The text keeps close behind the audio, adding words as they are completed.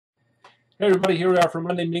Hey everybody, here we are for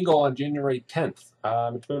Monday Mingle on January 10th.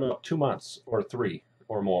 It's been about 2 months or 3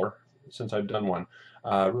 or more since I've done one.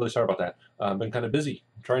 Really sorry about that. Been kind of busy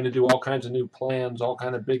trying to do all kinds of new plans, all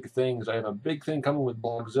kind of big things. I have a big thing coming with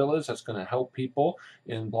Blogzillas that's going to help people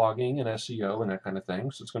in blogging and SEO and that kind of thing.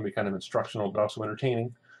 So it's going to be kind of instructional but also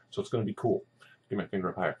entertaining. So it's going to be cool. Get my finger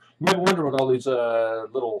up higher. You might wonder what all these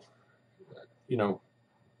little,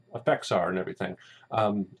 effects are and everything.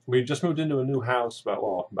 We just moved into a new house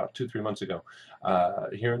about 2-3 months ago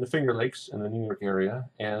here in the Finger Lakes in the New York area,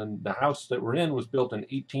 and the house that we're in was built in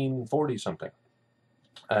 1840 something.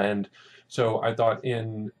 And so I thought,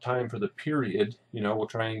 in time for the period, we'll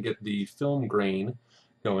try and get the film grain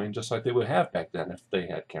going just like they would have back then if they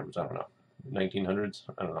had cameras. I don't know, 1900s,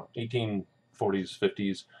 I don't know, 1840s,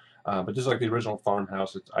 50s. But just like the original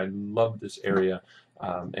farmhouse, I love this area,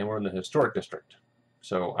 and we're in the historic district.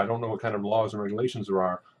 So I don't know what kind of laws and regulations there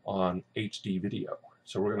are on HD video.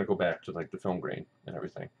 So we're going to go back to like the film grain and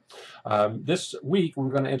everything. This week we're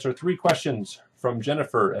going to answer 3 questions from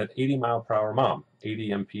Jennifer at 80 Mile Per Hour Mom,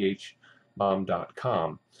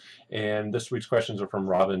 80mphmom.com. And this week's questions are from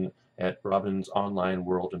Robin at Robin's Online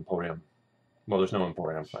World Emporium. Well, there's no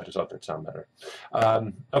emporium. I just thought that'd sound better.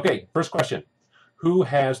 Okay, first question. Who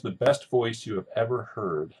has the best voice you have ever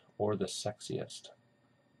heard, or the sexiest?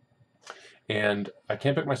 And I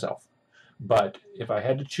can't pick myself, but if I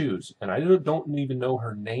had to choose, and I don't even know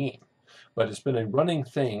her name, but it's been a running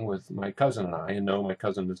thing with my cousin and I, and no, my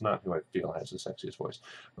cousin is not who I feel has the sexiest voice,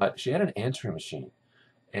 but she had an answering machine,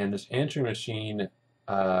 and this answering machine,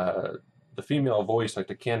 the female voice, like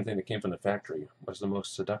the can thing that came from the factory, was the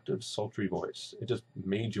most seductive, sultry voice. It just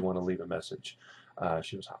made you want to leave a message.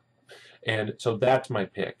 She was hot. And so that's my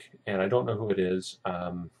pick, and I don't know who it is,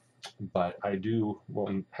 but I do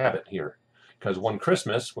have it here. Because one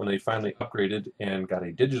Christmas, when they finally upgraded and got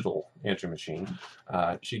a digital answering machine,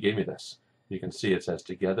 she gave me this. You can see it says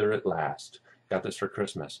 "Together at Last." Got this for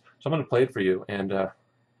Christmas, so I'm going to play it for you, and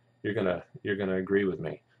you're gonna agree with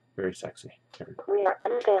me. Very sexy. We are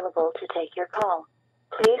unavailable to take your call.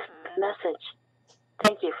 Please leave a message.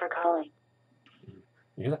 Thank you for calling. You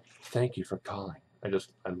hear that? Thank you for calling. I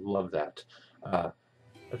love that.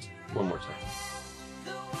 Let's one more time.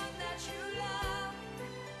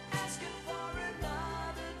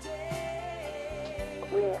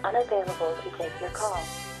 We are unavailable to take your call.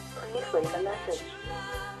 Please leave a message.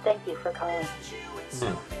 Thank you for calling.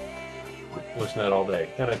 Listen to that all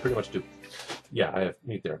day. And I pretty much do. Yeah, I have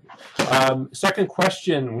meat therapy. Second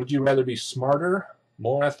question, would you rather be smarter,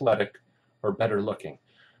 more athletic, or better looking?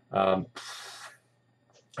 I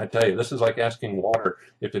tell you, this is like asking water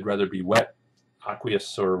if it'd rather be wet,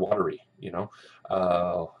 aqueous, or watery,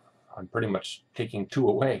 I'm pretty much taking 2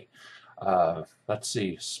 away. Let's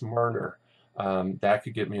see, smarter. That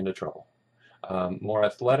could get me into trouble. More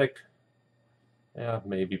athletic, yeah,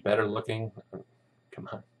 maybe better looking. Come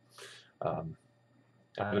on.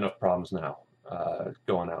 I have enough problems now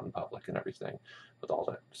going out in public and everything with all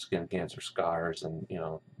the skin cancer scars and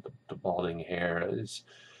the balding hair. It's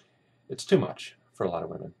too much for a lot of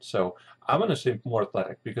women. So I'm going to say more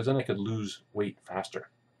athletic, because then I could lose weight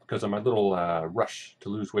faster. Because of my little rush to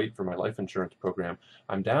lose weight for my life insurance program,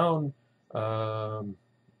 I'm down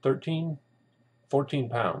 13 or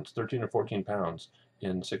 14 pounds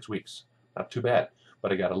in 6 weeks. Not too bad,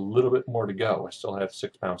 but I got a little bit more to go. I still have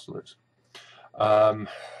 6 pounds to lose.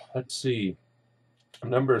 Let's see.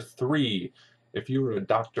 Number 3, if you were a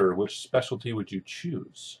doctor, which specialty would you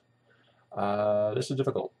choose? This is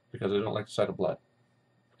difficult because I don't like the sight of blood.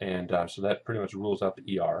 And so that pretty much rules out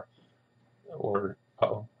the ER. Or,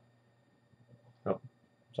 uh-oh. No,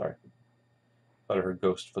 sorry. Thought I heard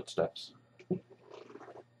ghost footsteps.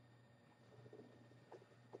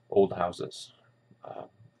 Old houses,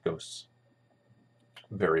 ghosts,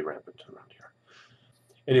 very rampant around here.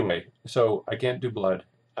 Anyway, so I can't do blood,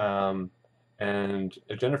 and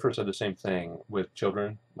Jennifer said the same thing with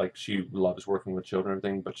children. Like, she loves working with children and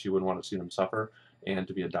everything, but she wouldn't want to see them suffer, and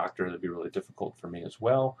to be a doctor, that'd be really difficult for me as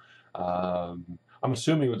well. I'm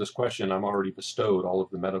assuming with this question, I'm already bestowed all of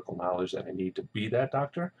the medical knowledge that I need to be that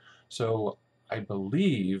doctor, so I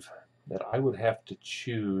believe that I would have to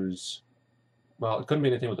choose. Well, it couldn't be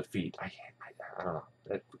anything with the feet. I don't know.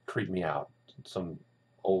 That would creep me out. Some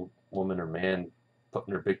old woman or man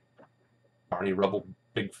putting their big Barney Rubble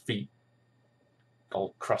big feet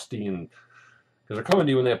all crusty, and because they're coming to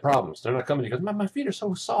you when they have problems. They're not coming to you because my feet are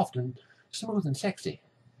so soft and smooth and sexy.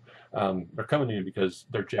 They're coming to you because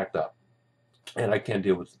they're jacked up, and I can't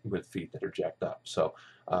deal with feet that are jacked up. So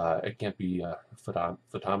it can't be a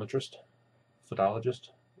photometrist, photologist.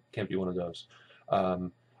 Can't be one of those.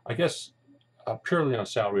 I guess. Purely on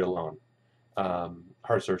salary alone,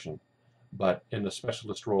 heart surgeon. but in the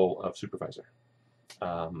specialist role of supervisor,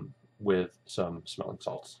 with some smelling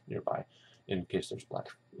salts nearby in case there's blood,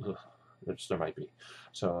 which there might be.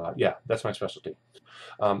 So yeah, that's my specialty.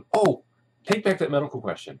 Oh, take back that medical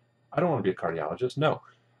question. I don't want to be a cardiologist. No,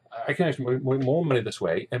 I can actually make more money this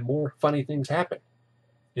way, and more funny things happen.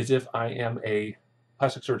 Is if I am a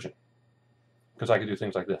plastic surgeon, because I could do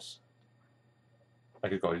things like this. I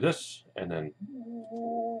could go like this, and then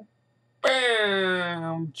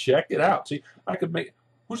bam! Check it out. See, I could make.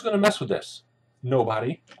 Who's going to mess with this?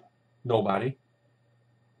 Nobody. Nobody.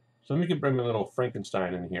 So let me bring my little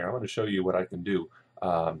Frankenstein in here. I want to show you what I can do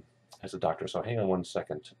as a doctor. So hang on one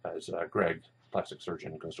second as Greg, plastic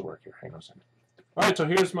surgeon, goes to work here. Hang on a second. All right, so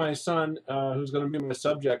here's my son who's going to be my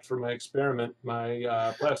subject for my experiment,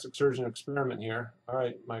 my plastic surgeon experiment here. All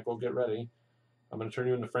right, Michael, get ready. I'm going to turn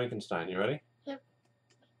you into Frankenstein. You ready? Yep.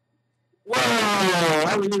 Whoa!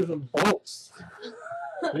 I would need some bolts.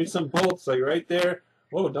 I need some bolts, like right there.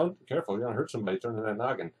 Whoa, don't, careful, you're going to hurt somebody turning that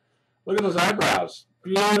noggin. Look at those eyebrows.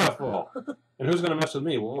 Beautiful. And who's going to mess with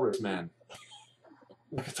me? Walrus Man.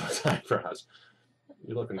 Look at those eyebrows.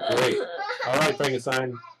 You're looking great. All right,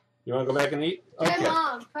 Frankenstein. You want to go back and eat? Okay. Try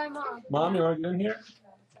Mom. Try Mom. Mom, you want to get in here?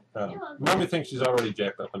 Mommy thinks she's already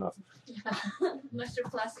jacked up enough. Unless your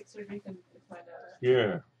plastic surgery can find out.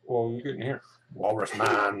 Yeah. Well, you get in here. Walrus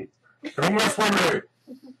Man. Don't mess with me.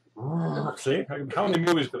 See? How many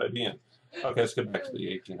movies could I be in? Okay, let's get back to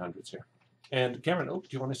the 1800s here. And Cameron, oh, do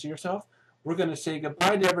you want to see yourself? We're going to say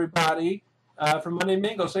goodbye to everybody from Monday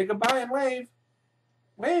Mingle. Say goodbye and wave.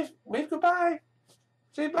 Wave. Wave goodbye.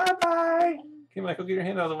 Say bye-bye. Okay, Michael, get your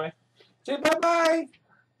hand out of the way. Say bye-bye.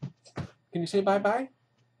 Can you say bye-bye?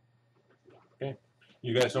 Okay.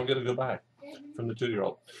 You guys don't get a goodbye from the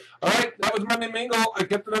 2-year-old. All right, that was Monday Mingle. I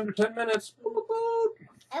kept it under 10 minutes. Oh,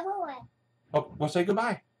 well, say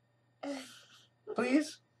goodbye.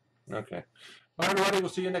 Please? Okay. All right, everybody, we'll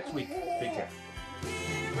see you next week. Take care.